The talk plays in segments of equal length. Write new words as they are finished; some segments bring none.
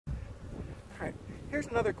Here's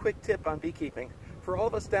another quick tip on beekeeping. For all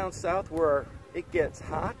of us down south where it gets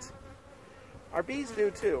hot, our bees do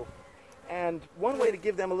too. And one way to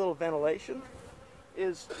give them a little ventilation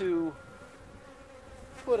is to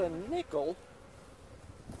put a nickel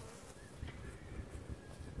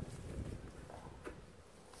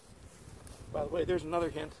By the way, there's another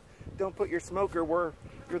hint. Don't put your smoker where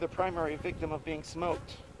you're the primary victim of being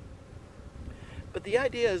smoked. But the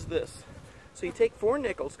idea is this. So you take 4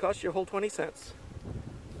 nickels, cost you a whole 20 cents.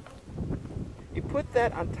 You put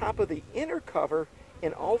that on top of the inner cover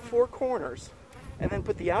in all 4 corners, and then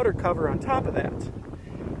put the outer cover on top of that.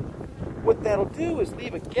 What that'll do is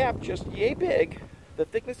leave a gap just yay big, the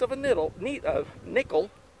thickness of a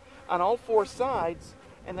nickel, on all 4 sides,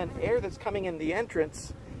 and then air that's coming in the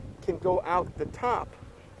entrance can go out the top,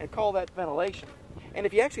 and call that ventilation. And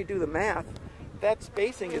if you actually do the math, that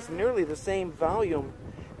spacing is nearly the same volume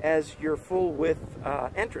as your full width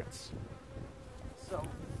entrance. So,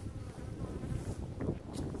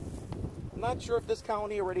 I'm not sure if this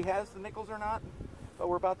colony already has the nickels or not, but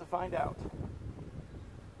we're about to find out.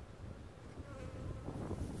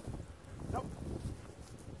 Nope.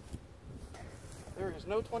 There is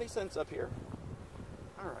no 20 cents up here.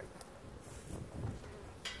 All right.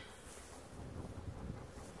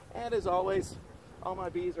 And as always, all my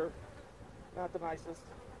bees are not the nicest.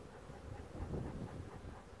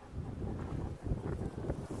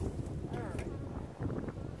 Alright.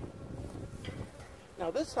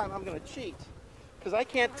 Now this time I'm going to cheat, because I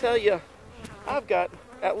can't tell you, I've got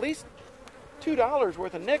at least $2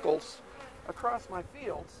 worth of nickels across my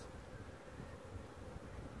fields.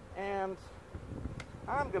 And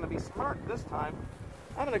I'm going to be smart this time.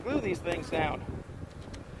 I'm going to glue these things down.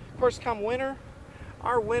 Of course, come winter,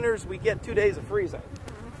 our winters, we get 2 days of freezing.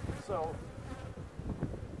 So,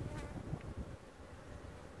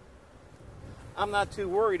 I'm not too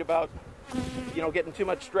worried about, getting too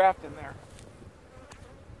much draft in there.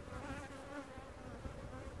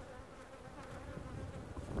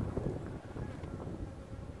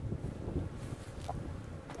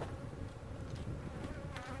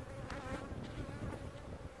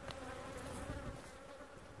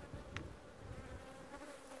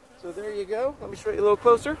 So there you go. Let me show you a little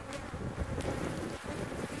closer.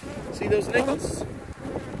 See those nickels?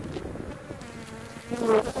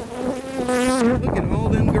 Look at all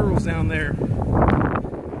them girls down there.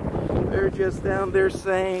 They're just down there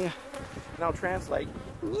saying, and I'll translate,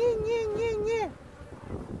 "Nyeh, nyeh, nyeh, nyeh."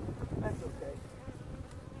 That's okay.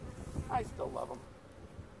 I still love them.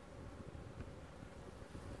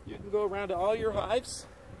 You can go around to all your hives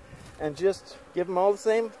and just give them all the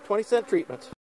same 20-cent treatment.